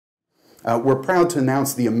We're proud to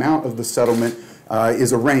announce the amount of the settlement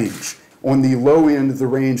is a range. On the low end, the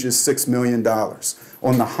range is $6 million.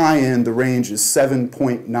 On the high end, the range is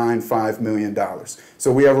 $7.95 million.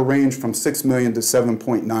 So we have a range from $6 million to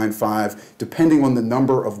 $7.95, depending on the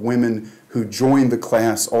number of women who join the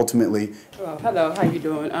class ultimately. Well, hello, how you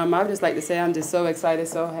doing? I would just like to say I'm just so excited,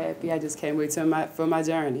 so happy. I just can't wait for my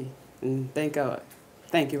journey. And thank God.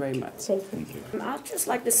 Thank you very much. Thank you. I'd just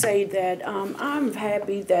like to say that I'm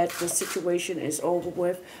happy that the situation is over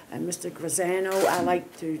with. And Mr. Graziano, I'd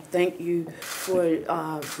like to thank you for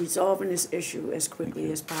resolving this issue as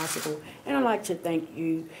quickly as possible. And I'd like to thank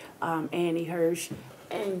you, Annie Hirsch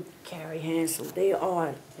and Carrie Hansel. They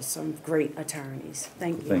are some great attorneys.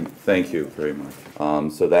 Thank you. Thank you very much.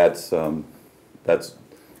 So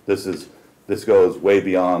this goes way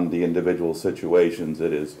beyond the individual situations.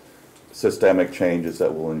 It is systemic changes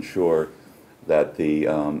that will ensure that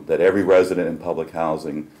that every resident in public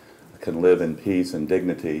housing can live in peace and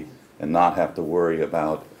dignity and not have to worry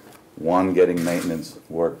about, one, getting maintenance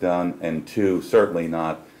work done, and two, certainly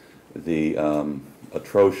not the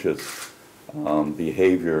atrocious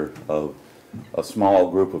behavior of a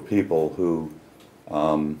small group of people who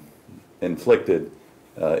inflicted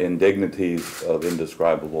indignities of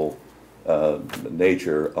indescribable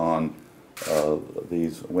nature on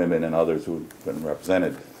these women and others who've been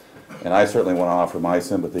represented. And I certainly want to offer my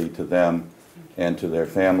sympathy to them and to their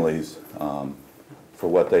families for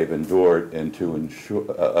what they've endured, and to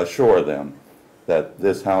assure them that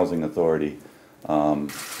this housing authority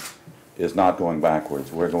is not going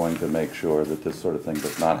backwards. We're going to make sure that this sort of thing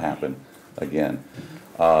does not happen again.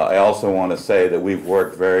 I also want to say that we've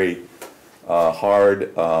worked very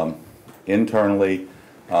hard internally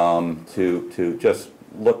to just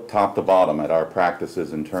look top to bottom at our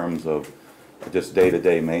practices in terms of just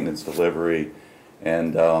day-to-day maintenance delivery.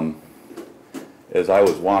 And as I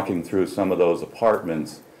was walking through some of those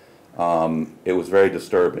apartments, it was very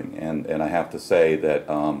disturbing. And I have to say that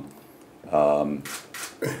one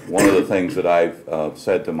of the things that I've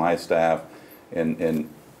said to my staff in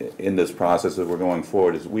this process that we're going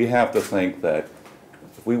forward is we have to think that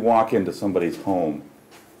if we walk into somebody's home,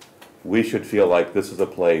 we should feel like this is a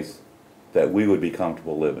place that we would be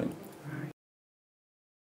comfortable living.